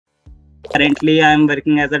Currently, I am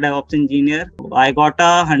working as a DevOps engineer. I got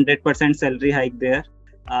a 100% salary hike there.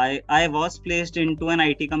 I was placed into an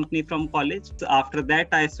IT company from college. After that,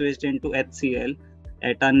 I switched into HCL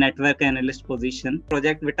at a network analyst position.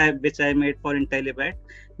 Project which I made for Intellipaat,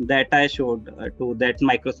 that I showed to that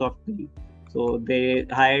Microsoft team. So they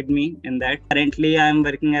hired me in that. Currently, I am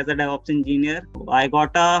working as a DevOps engineer. I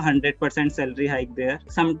got a 100% salary hike there.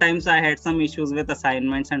 Sometimes I had some issues with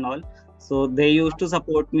assignments and all. So they used to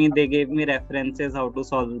support me. They gave me references how to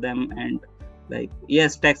solve them, and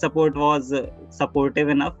yes, tech support was supportive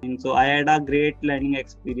enough. And so I had a great learning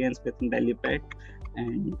experience with Intellipaat,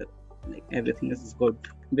 and everything is good.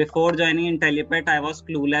 Before joining Intellipaat, I was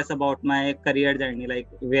clueless about my career journey, like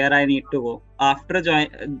where I need to go. After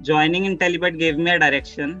joining Intellipaat gave me a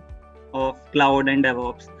direction of cloud and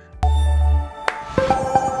DevOps.